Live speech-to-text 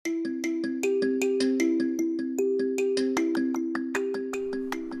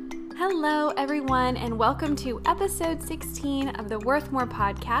Hello, everyone, and welcome to episode 16 of the Worth More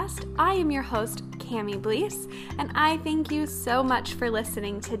podcast. I am your host, Cami Blease, and I thank you so much for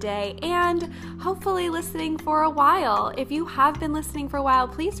listening today and hopefully listening for a while. If you have been listening for a while,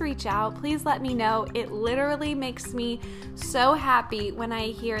 please reach out. Please let me know. It literally makes me so happy when I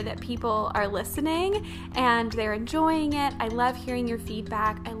hear that people are listening and they're enjoying it. I love hearing your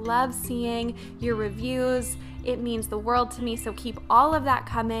feedback. I love seeing your reviews. It means the world to me, so keep all of that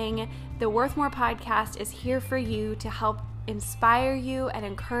coming. The Worth More podcast is here for you to help inspire you and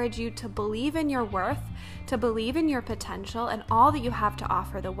encourage you to believe in your worth, to believe in your potential and all that you have to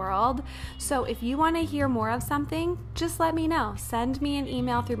offer the world. So if you want to hear more of something, just let me know. Send me an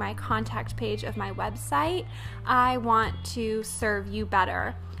email through my contact page of my website. I want to serve you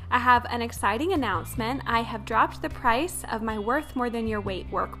better. I have an exciting announcement. I have dropped the price of my Worth More Than Your Weight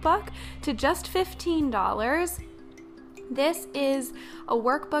workbook to just $15. This is a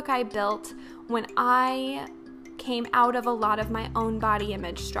workbook I built when I came out of a lot of my own body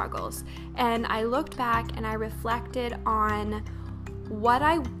image struggles. And I looked back and I reflected on what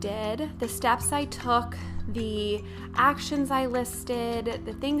I did, the steps I took, the actions I listed,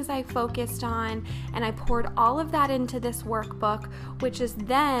 the things I focused on, and I poured all of that into this workbook, which is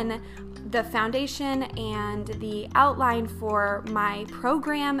then the foundation and the outline for my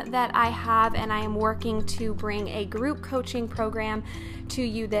program that I have, and I am working to bring a group coaching program to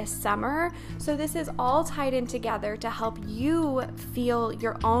you this summer. So this is all tied in together to help you feel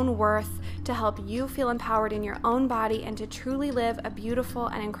your own worth, to help you feel empowered in your own body, and to truly live a beautiful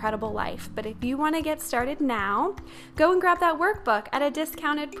and incredible life. But if you want to get started now, go and grab that workbook at a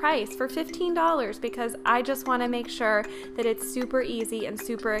discounted price for $15 because I just want to make sure that it's super easy and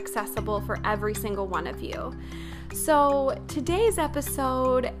super accessible for every single one of you. So today's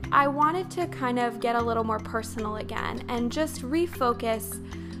episode, I wanted to kind of get a little more personal again and just refocus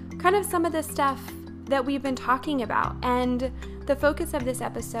kind of some of the stuff that we've been talking about. And the focus of this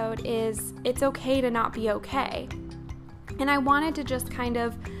episode is it's okay to not be okay. And I wanted to just kind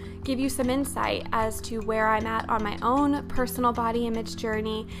of give you some insight as to where I'm at on my own personal body image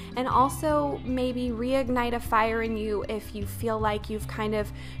journey, and also maybe reignite a fire in you if you feel like you've kind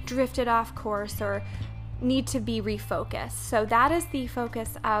of drifted off course or need to be refocused. So that is the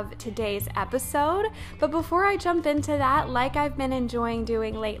focus of today's episode. But before I jump into that, like I've been enjoying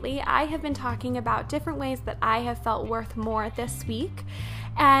doing lately, I have been talking about different ways that I have felt worth more this week.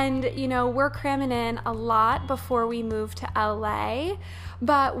 And, we're cramming in a lot before we move to LA.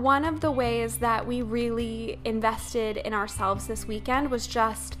 But one of the ways that we really invested in ourselves this weekend was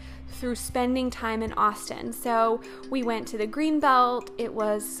just through spending time in Austin. So we went to the Greenbelt. It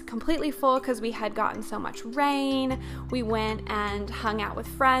was completely full because we had gotten so much rain. We went and hung out with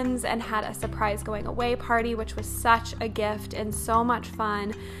friends and had a surprise going away party, which was such a gift and so much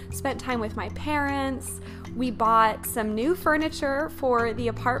fun. Spent time with my parents. We bought some new furniture for the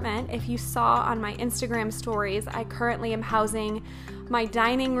apartment. If you saw on my Instagram stories, I currently am housing my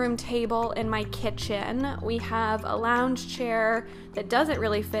dining room table in my kitchen. We have a lounge chair that doesn't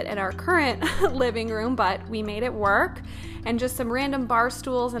really fit in our current living room, but we made it work, and just some random bar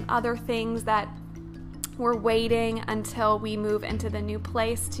stools and other things that we're waiting until we move into the new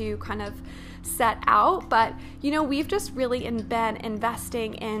place to kind of set out. But we've just really been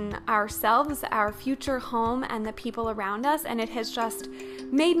investing in ourselves, our future home, and the people around us, and it has just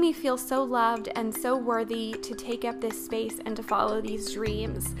made me feel so loved and so worthy to take up this space and to follow these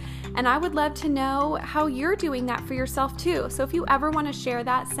dreams. And I would love to know how you're doing that for yourself too. So if you ever want to share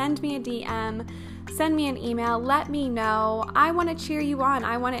that, send me a DM, send me an email, let me know. I want to cheer you on.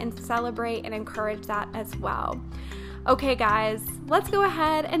 I want to celebrate and encourage that as well. Okay, guys, let's go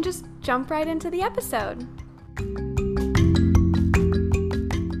ahead and just jump right into the episode.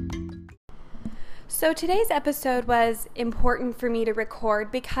 So today's episode was important for me to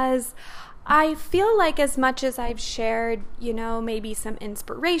record because I feel like as much as I've shared, maybe some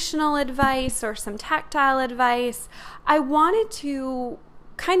inspirational advice or some tactile advice, I wanted to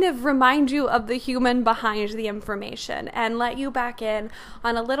kind of remind you of the human behind the information and let you back in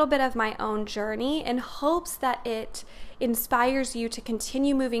on a little bit of my own journey in hopes that it inspires you to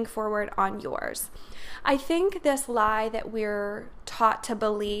continue moving forward on yours. I think this lie that we're taught to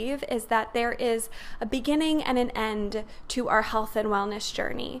believe is that there is a beginning and an end to our health and wellness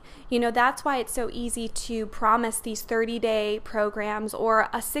journey. That's why it's so easy to promise these 30-day programs or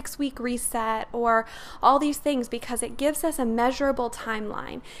a 6-week reset or all these things, because it gives us a measurable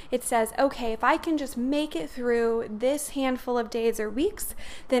timeline. It says, okay, if I can just make it through this handful of days or weeks,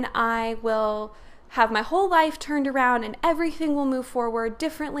 then I will have my whole life turned around and everything will move forward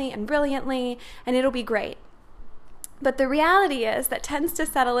differently and brilliantly and it'll be great. But the reality is that tends to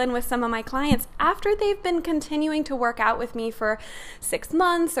settle in with some of my clients after they've been continuing to work out with me for 6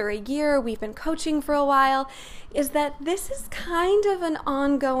 months or a year, we've been coaching for a while, is that this is kind of an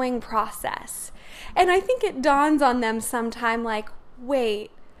ongoing process. And I think it dawns on them sometime like,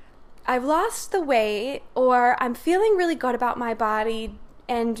 wait, I've lost the weight, or I'm feeling really good about my body,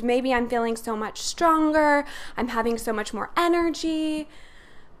 and maybe I'm feeling so much stronger, I'm having so much more energy,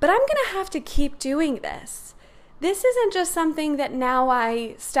 but I'm going to have to keep doing this. This isn't just something that now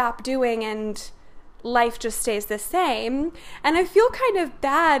I stop doing and life just stays the same. And I feel kind of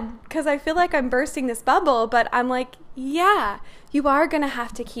bad because I feel like I'm bursting this bubble, but I'm like, yeah, you are going to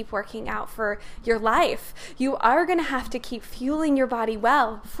have to keep working out for your life. You are going to have to keep fueling your body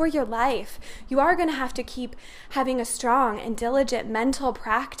well for your life. You are going to have to keep having a strong and diligent mental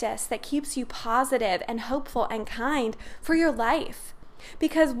practice that keeps you positive and hopeful and kind for your life.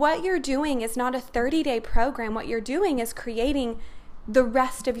 Because what you're doing is not a 30-day program. What you're doing is creating the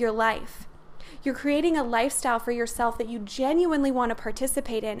rest of your life. You're creating a lifestyle for yourself that you genuinely want to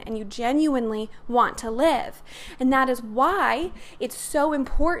participate in and you genuinely want to live. And that is why it's so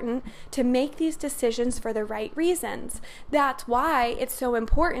important to make these decisions for the right reasons. That's why it's so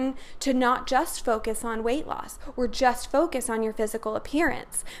important to not just focus on weight loss or just focus on your physical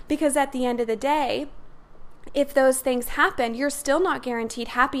appearance. Because at the end of the day, if those things happen, you're still not guaranteed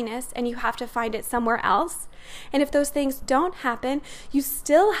happiness and you have to find it somewhere else. And if those things don't happen, you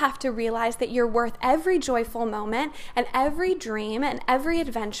still have to realize that you're worth every joyful moment and every dream and every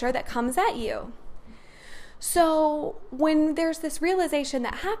adventure that comes at you. So when there's this realization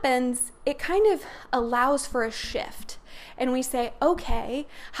that happens, it kind of allows for a shift. And we say, okay,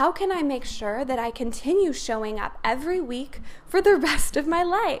 how can I make sure that I continue showing up every week for the rest of my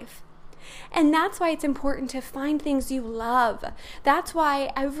life? And that's why it's important to find things you love. That's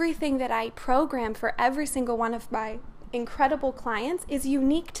why everything that I program for every single one of my incredible clients is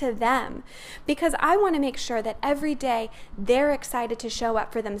unique to them, because I want to make sure that every day they're excited to show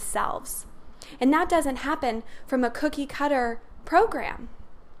up for themselves. And that doesn't happen from a cookie cutter program.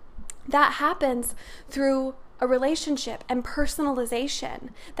 That happens through a relationship and personalization.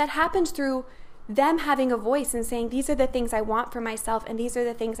 That happens through them having a voice and saying, these are the things I want for myself and these are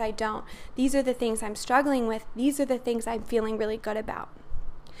the things I don't. These are the things I'm struggling with. These are the things I'm feeling really good about.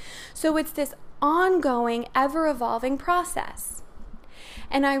 So it's this ongoing, ever-evolving process.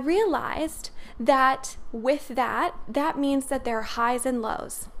 And I realized that with that means that there are highs and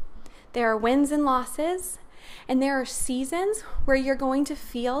lows. There are wins and losses, and there are seasons where you're going to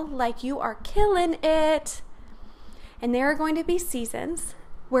feel like you are killing it. And there are going to be seasons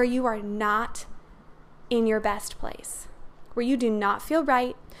where you are not in your best place, where you do not feel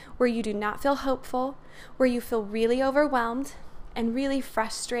right, where you do not feel hopeful, where you feel really overwhelmed and really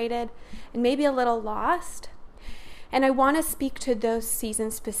frustrated and maybe a little lost. And I want to speak to those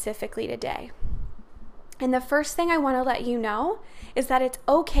seasons specifically today. And the first thing I want to let you know is that it's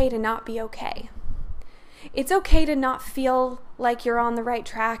okay to not be okay. It's okay to not feel like you're on the right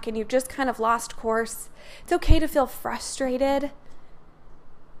track and you've just kind of lost course. It's okay to feel frustrated.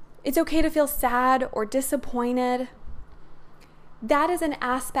 It's okay to feel sad or disappointed. That is an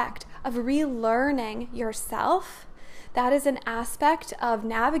aspect of relearning yourself. That is an aspect of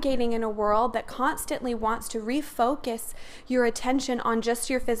navigating in a world that constantly wants to refocus your attention on just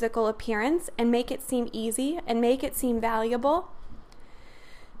your physical appearance and make it seem easy and make it seem valuable.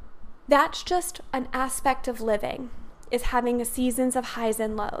 That's just an aspect of living, is having seasons of highs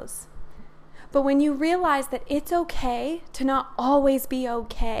and lows. But when you realize that it's okay to not always be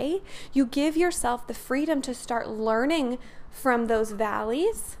okay, you give yourself the freedom to start learning from those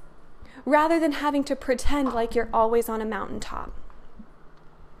valleys rather than having to pretend like you're always on a mountaintop.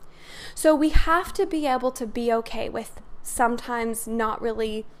 So we have to be able to be okay with sometimes not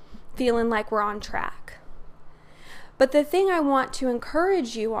really feeling like we're on track. But the thing I want to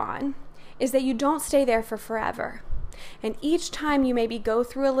encourage you on is that you don't stay there for forever. And each time you maybe go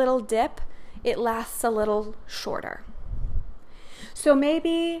through a little dip, it lasts a little shorter. So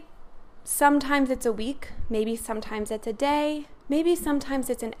maybe sometimes it's a week, maybe sometimes it's a day, maybe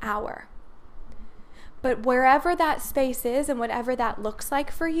sometimes it's an hour. But wherever that space is and whatever that looks like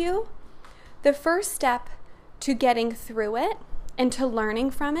for you, the first step to getting through it and to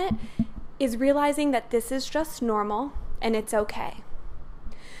learning from it is realizing that this is just normal and it's okay.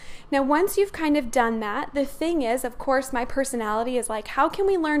 Now, once you've kind of done that, the thing is, of course, my personality is like, how can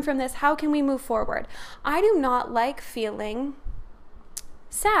we learn from this? How can we move forward? I do not like feeling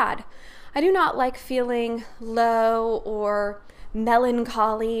sad. I do not like feeling low or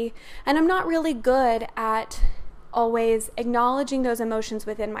melancholy, and I'm not really good at always acknowledging those emotions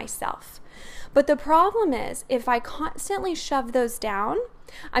within myself. But the problem is, if I constantly shove those down,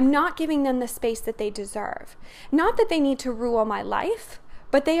 I'm not giving them the space that they deserve. Not that they need to rule my life,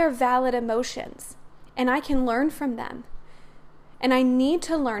 but they are valid emotions, and I can learn from them. And I need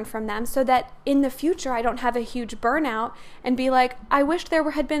to learn from them so that in the future I don't have a huge burnout and be like, I wish there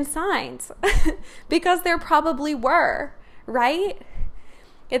had been signs, because there probably were, right?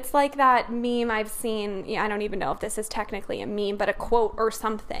 It's like that meme I've seen, I don't even know if this is technically a meme, but a quote or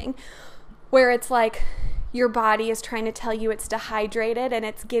something, where it's like your body is trying to tell you it's dehydrated and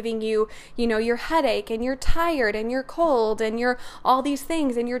it's giving you, your headache and you're tired and you're cold and you're all these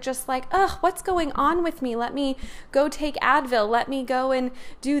things, and you're just like, ugh, what's going on with me? Let me go take Advil. Let me go and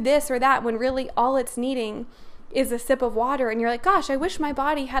do this or that, when really all it's needing is a sip of water. And you're like, gosh, I wish my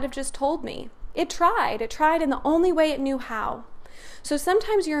body had have just told me. It tried in the only way it knew how. So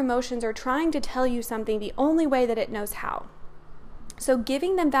sometimes your emotions are trying to tell you something the only way that it knows how. So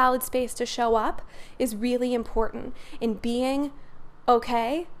giving them valid space to show up is really important in being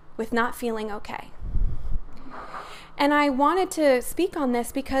okay with not feeling okay. And I wanted to speak on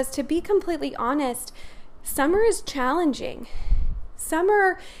this because, to be completely honest, summer is challenging.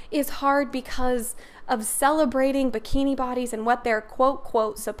 Summer is hard because of celebrating bikini bodies and what they're quote,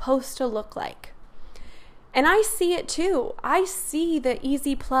 quote, supposed to look like. And I see it too. I see the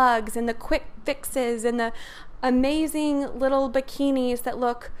easy plugs and the quick fixes and the amazing little bikinis that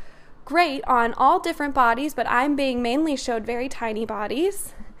look great on all different bodies, but I'm being mainly showed very tiny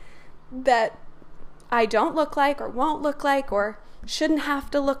bodies that I don't look like or won't look like or shouldn't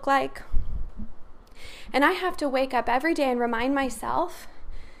have to look like. And I have to wake up every day and remind myself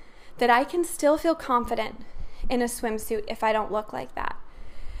that I can still feel confident in a swimsuit if I don't look like that.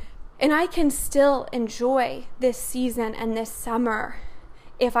 And I can still enjoy this season and this summer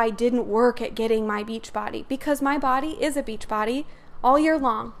if I didn't work at getting my beach body, because my body is a beach body all year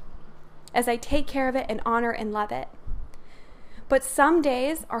long as I take care of it and honor and love it. But some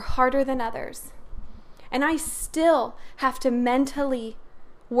days are harder than others. And I still have to mentally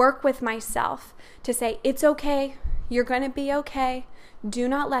work with myself to say, it's okay, you're going to be okay. Do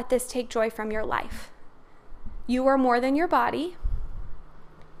not let this take joy from your life. You are more than your body,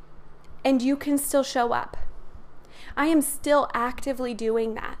 and you can still show up. I am still actively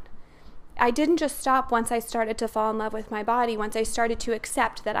doing that. I didn't just stop once I started to fall in love with my body, once I started to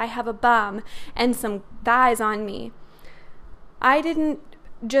accept that I have a bum and some thighs on me. I didn't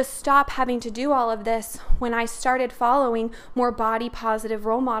just stop having to do all of this when I started following more body positive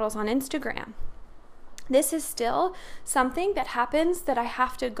role models on Instagram. This is still something that happens that I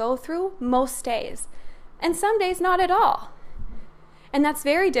have to go through most days, and some days not at all. And that's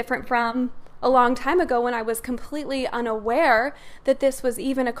very different from a long time ago when I was completely unaware that this was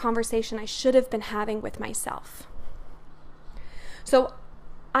even a conversation I should have been having with myself. So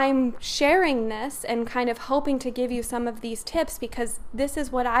I'm sharing this and kind of hoping to give you some of these tips because this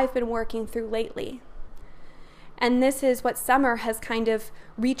is what I've been working through lately. And this is what summer has kind of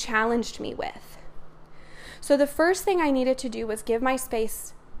re-challenged me with. So the first thing I needed to do was give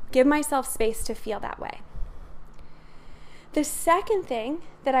myself space to feel that way. The second thing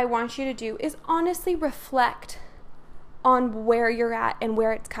that I want you to do is honestly reflect on where you're at and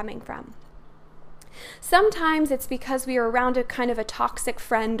where it's coming from. Sometimes it's because we are around a kind of a toxic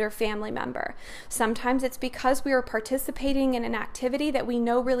friend or family member. Sometimes it's because we are participating in an activity that we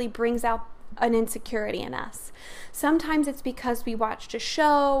know really brings out an insecurity in us. Sometimes it's because we watched a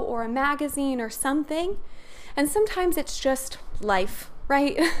show or a magazine or something. And sometimes it's just life,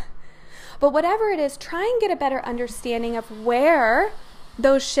 right? But whatever it is, try and get a better understanding of where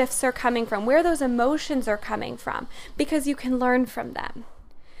those shifts are coming from, where those emotions are coming from, because you can learn from them.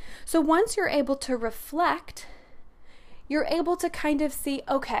 So once you're able to reflect, you're able to kind of see,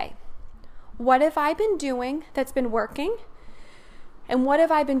 okay, what have I been doing that's been working? And what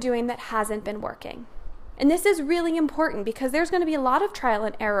have I been doing that hasn't been working? And this is really important because there's going to be a lot of trial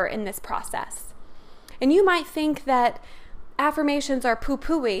and error in this process. And you might think that affirmations are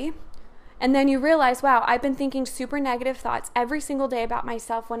poo-pooey, and then you realize, wow, I've been thinking super negative thoughts every single day about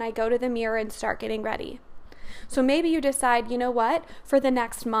myself when I go to the mirror and start getting ready. So maybe you decide, you know what, for the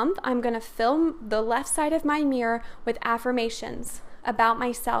next month, I'm going to fill the left side of my mirror with affirmations about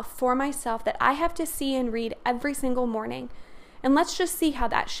myself, for myself, that I have to see and read every single morning. And let's just see how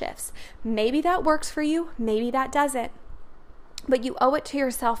that shifts. Maybe that works for you, maybe that doesn't. But you owe it to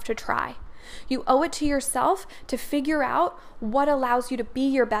yourself to try. You owe it to yourself to figure out what allows you to be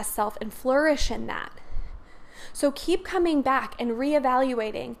your best self and flourish in that. So keep coming back and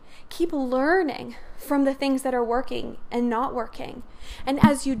reevaluating. Keep learning from the things that are working and not working. And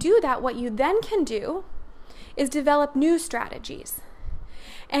as you do that, what you then can do is develop new strategies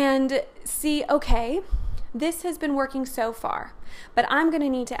and see, okay, this has been working so far, but I'm going to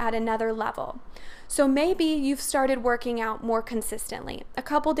need to add another level. So maybe you've started working out more consistently. A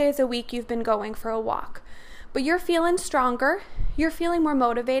couple days a week you've been going for a walk, but you're feeling stronger, you're feeling more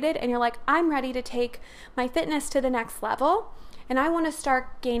motivated, and you're like, I'm ready to take my fitness to the next level, and I want to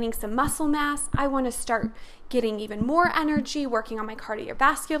start gaining some muscle mass. I want to start getting even more energy, working on my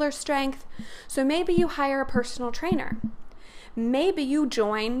cardiovascular strength. So maybe you hire a personal trainer. Maybe you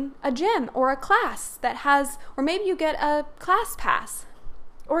join a gym or a class that has, or maybe you get a class pass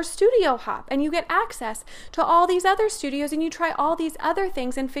or studio hop and you get access to all these other studios and you try all these other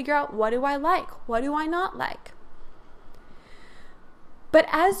things and figure out, what do I like? What do I not like? But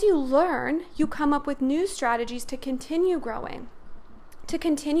as you learn, you come up with new strategies to continue growing, to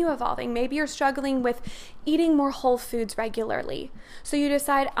continue evolving. Maybe you're struggling with eating more whole foods regularly. So you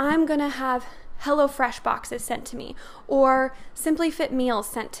decide, I'm going to have HelloFresh boxes sent to me, or Simply Fit meals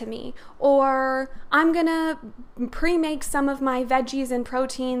sent to me, or I'm going to pre-make some of my veggies and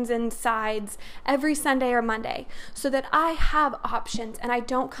proteins and sides every Sunday or Monday so that I have options and I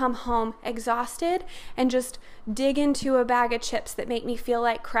don't come home exhausted and just dig into a bag of chips that make me feel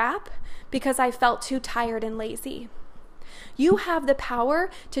like crap because I felt too tired and lazy. You have the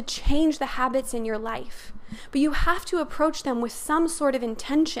power to change the habits in your life, but you have to approach them with some sort of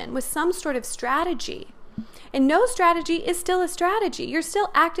intention, with some sort of strategy. And no strategy is still a strategy. You're still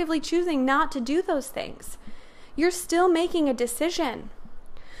actively choosing not to do those things. You're still making a decision.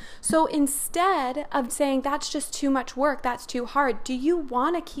 So instead of saying, that's just too much work, that's too hard, do you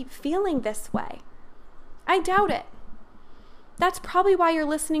want to keep feeling this way? I doubt it. That's probably why you're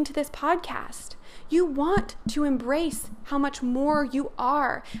listening to this podcast. You want to embrace how much more you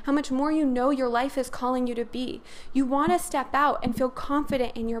are, how much more you know your life is calling you to be. You want to step out and feel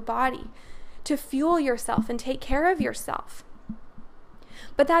confident in your body, to fuel yourself and take care of yourself.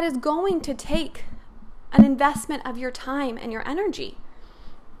 But that is going to take an investment of your time and your energy.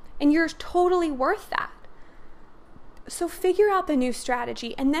 And you're totally worth that. So figure out the new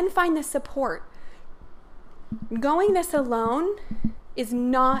strategy and then find the support. Going this alone is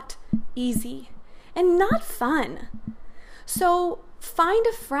not easy and not fun. So find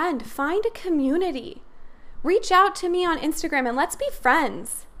a friend, find a community. Reach out to me on Instagram and let's be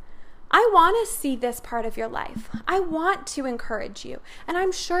friends. I want to see this part of your life. I want to encourage you. And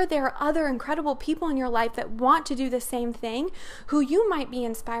I'm sure there are other incredible people in your life that want to do the same thing who you might be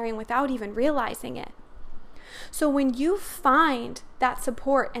inspiring without even realizing it. So when you find that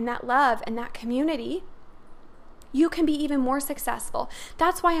support and that love and that community, you can be even more successful.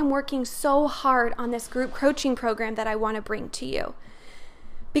 That's why I'm working so hard on this group coaching program that I want to bring to you.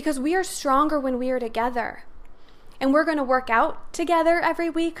 Because we are stronger when we are together. And we're going to work out together every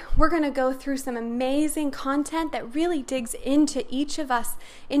week. We're going to go through some amazing content that really digs into each of us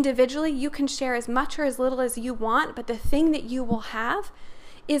individually. You can share as much or as little as you want, but the thing that you will have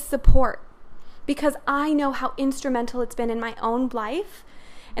is support. Because I know how instrumental it's been in my own life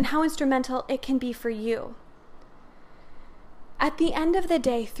and how instrumental it can be for you. At the end of the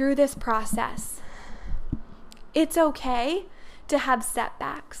day, through this process, it's okay to have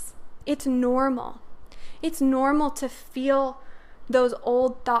setbacks. It's normal. It's normal to feel those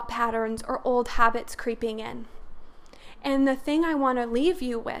old thought patterns or old habits creeping in. And the thing I want to leave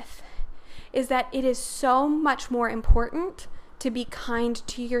you with is that it is so much more important to be kind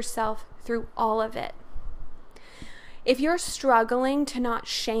to yourself through all of it. If you're struggling to not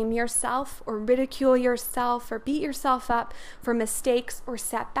shame yourself or ridicule yourself or beat yourself up for mistakes or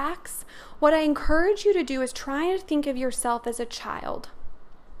setbacks, what I encourage you to do is try to think of yourself as a child.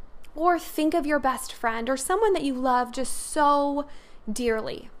 Or think of your best friend or someone that you love just so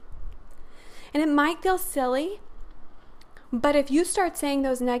dearly. And it might feel silly, but if you start saying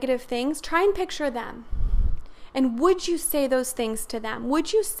those negative things, try and picture them. And would you say those things to them?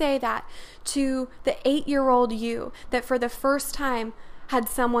 Would you say that to the 8-year-old you that for the first time had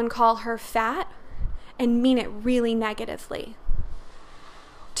someone call her fat and mean it really negatively?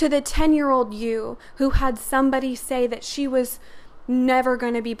 To the 10-year-old you who had somebody say that she was never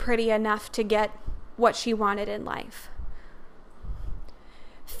going to be pretty enough to get what she wanted in life?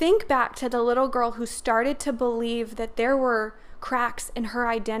 Think back to the little girl who started to believe that there were cracks in her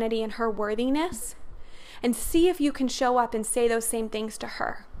identity and her worthiness, and see if you can show up and say those same things to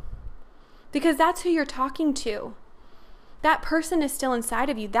her. Because that's who you're talking to. That person is still inside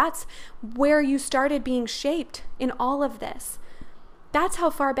of you. That's where you started being shaped in all of this. That's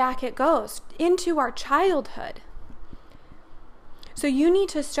how far back it goes, into our childhood. So you need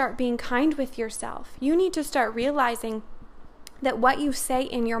to start being kind with yourself. You need to start realizing that what you say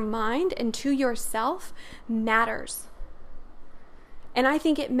in your mind and to yourself matters. And I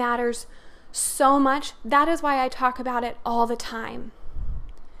think it matters so much. That is why I talk about it all the time.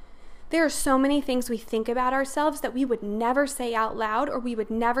 There are so many things we think about ourselves that we would never say out loud or we would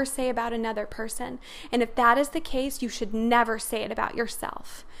never say about another person. And if that is the case, you should never say it about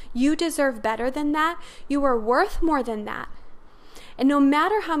yourself. You deserve better than that. You are worth more than that. And no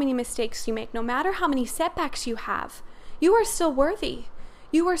matter how many mistakes you make, no matter how many setbacks you have, you are still worthy.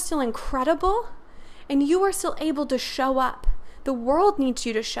 You are still incredible, and you are still able to show up. The world needs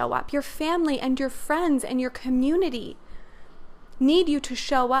you to show up. Your family and your friends and your community need you to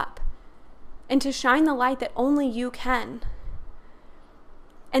show up and to shine the light that only you can.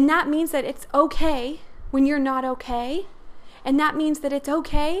 And that means that it's okay when you're not okay. And that means that it's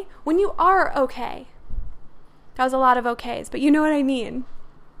okay when you are okay. That was a lot of okays, but you know what I mean.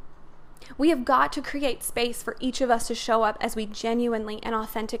 We have got to create space for each of us to show up as we genuinely and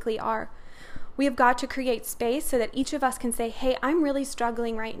authentically are. We have got to create space so that each of us can say, hey, I'm really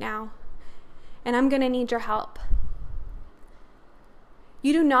struggling right now, and I'm going to need your help.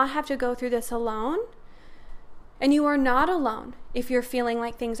 You do not have to go through this alone, and you are not alone if you're feeling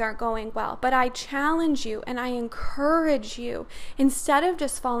like things aren't going well. But I challenge you and I encourage you, instead of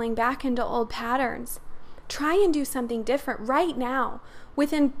just falling back into old patterns, try and do something different right now.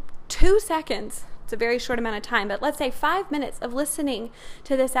 Within 2 seconds, it's a very short amount of time, but let's say 5 minutes of listening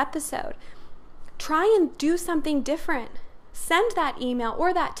to this episode, try and do something different. Send that email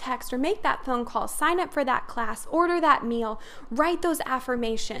or that text or make that phone call, sign up for that class, order that meal, write those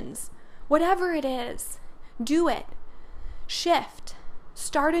affirmations. Whatever it is, do it. Shift.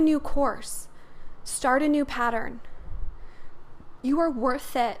 Start a new course. Start a new pattern. You are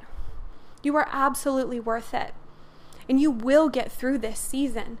worth it. You are absolutely worth it. And you will get through this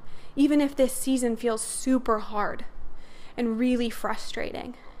season, even if this season feels super hard and really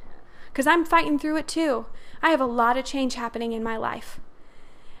frustrating. Because I'm fighting through it too. I have a lot of change happening in my life.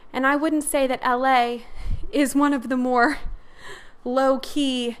 And I wouldn't say that LA is one of the more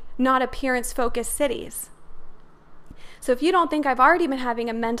low-key, not appearance-focused cities. So if you don't think I've already been having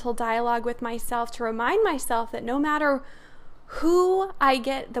a mental dialogue with myself to remind myself that no matter who I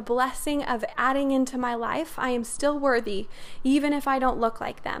get the blessing of adding into my life, I am still worthy, even if I don't look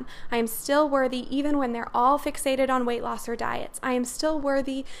like them. I am still worthy, even when they're all fixated on weight loss or diets. I am still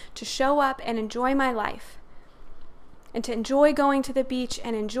worthy to show up and enjoy my life, and to enjoy going to the beach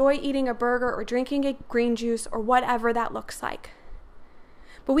and enjoy eating a burger or drinking a green juice or whatever that looks like.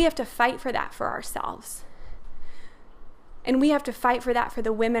 But we have to fight for that for ourselves. And we have to fight for that for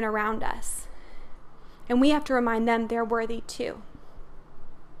the women around us. And we have to remind them they're worthy too.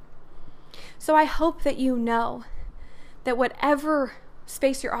 So I hope that you know that whatever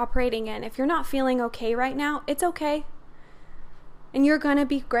space you're operating in, if you're not feeling okay right now, it's okay. And you're going to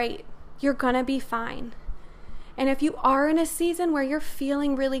be great. You're going to be fine. And if you are in a season where you're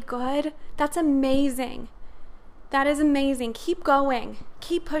feeling really good, that's amazing. That is amazing. Keep going.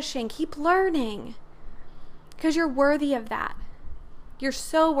 Keep pushing. Keep learning. Because you're worthy of that. You're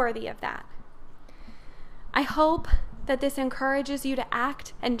so worthy of that. I hope that this encourages you to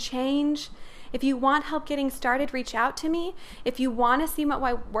act and change. If you want help getting started, reach out to me. If you want to see what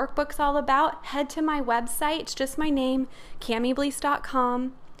my workbook's all about, head to my website. It's just my name,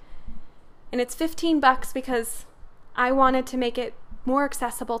 CamiBlease.com. And it's $15 because I wanted to make it more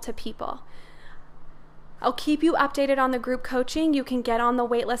accessible to people. I'll keep you updated on the group coaching. You can get on the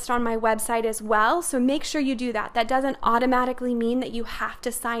waitlist on my website as well, so make sure you do that. That doesn't automatically mean that you have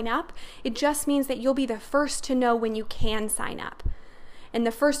to sign up. It just means that you'll be the first to know when you can sign up, and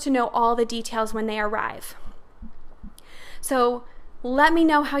the first to know all the details when they arrive. So let me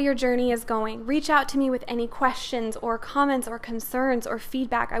know how your journey is going. Reach out to me with any questions or comments or concerns or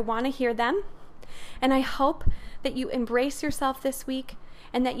feedback. I want to hear them, and I hope that you embrace yourself this week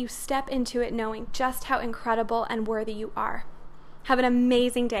and that you step into it knowing just how incredible and worthy you are. Have an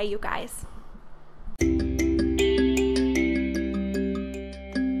amazing day, you guys.